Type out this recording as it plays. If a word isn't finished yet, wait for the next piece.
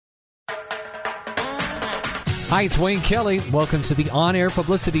Hi, it's Wayne Kelly. Welcome to the On-Air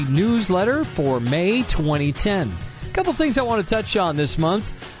Publicity Newsletter for May 2010. A couple things I want to touch on this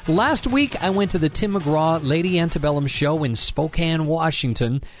month. Last week, I went to the Tim McGraw Lady Antebellum show in Spokane,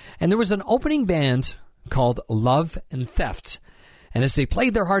 Washington, and there was an opening band called Love and Theft. And as they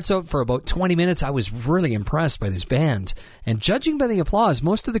played their hearts out for about 20 minutes, I was really impressed by this band. And judging by the applause,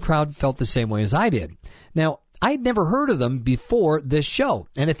 most of the crowd felt the same way as I did. Now, I had never heard of them before this show.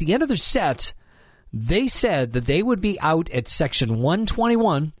 And at the end of their set, they said that they would be out at section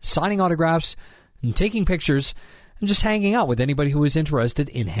 121, signing autographs and taking pictures and just hanging out with anybody who was interested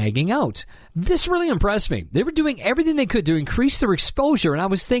in hanging out. This really impressed me. They were doing everything they could to increase their exposure, and I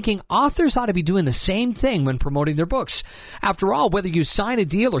was thinking authors ought to be doing the same thing when promoting their books. After all, whether you sign a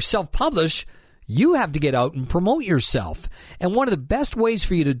deal or self-publish, you have to get out and promote yourself. And one of the best ways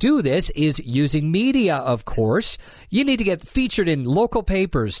for you to do this is using media, of course. You need to get featured in local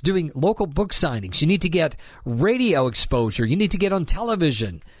papers, doing local book signings. You need to get radio exposure. You need to get on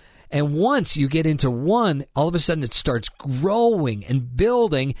television. And once you get into one, all of a sudden it starts growing and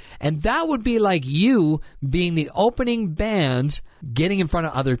building. And that would be like you being the opening band getting in front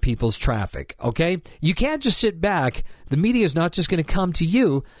of other people's traffic, okay? You can't just sit back. The media is not just going to come to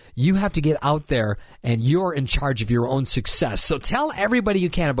you. You have to get out there, and you're in charge of your own success. So tell everybody you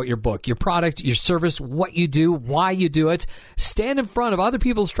can about your book, your product, your service, what you do, why you do it. Stand in front of other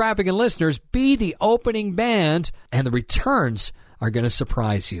people's traffic and listeners. Be the opening band, and the returns are going to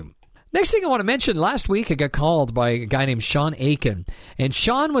surprise you. Next thing I want to mention, last week I got called by a guy named Sean Aiken. And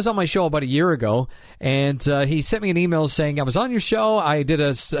Sean was on my show about a year ago, and he sent me an email saying, I was on your show, I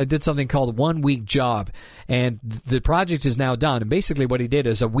did something called 1 Week Job, and the project is now done. And basically what he did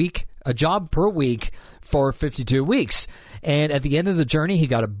is a job per week for 52 weeks. And at the end of the journey, he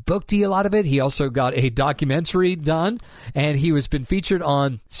got a book deal out of it. He also got a documentary done, and he has been featured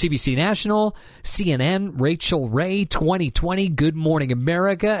on CBC National, CNN, Rachel Ray, 2020, Good Morning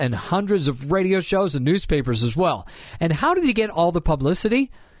America, and hundreds of radio shows and newspapers as well. And how did he get all the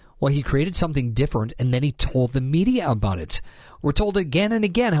publicity? Well, he created something different, and then he told the media about it. We're told again and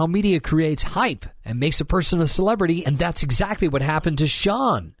again how media creates hype and makes a person a celebrity, and that's exactly what happened to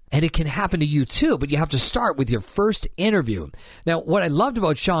Sean. And it can happen to you too, but you have to start with your first interview. Now, what I loved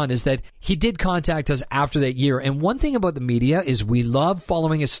about Sean is that he did contact us after that year. And one thing about the media is we love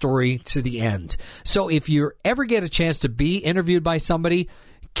following a story to the end. So if you ever get a chance to be interviewed by somebody,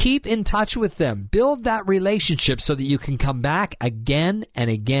 keep in touch with them. Build that relationship so that you can come back again and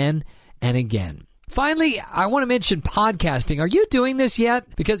again and again. Finally, I want to mention podcasting. Are you doing this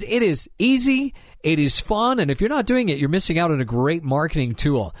yet? Because it is easy, it is fun, and if you're not doing it, you're missing out on a great marketing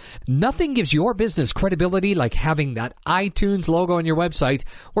tool. Nothing gives your business credibility like having that iTunes logo on your website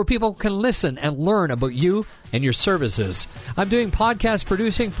where people can listen and learn about you and your services. I'm doing podcast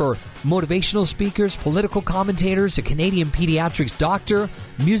producing for motivational speakers, political commentators, a Canadian pediatrics doctor,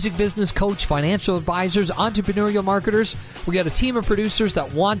 music business coach, financial advisors, entrepreneurial marketers. We got a team of producers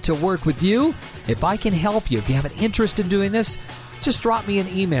that want to work with you. If I can help you, if you have an interest in doing this, just drop me an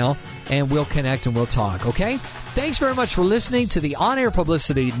email and we'll connect and we'll talk, okay? Thanks very much for listening to the On-Air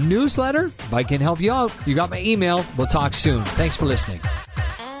Publicity Newsletter. If I can help you out, you got my email. We'll talk soon. Thanks for listening.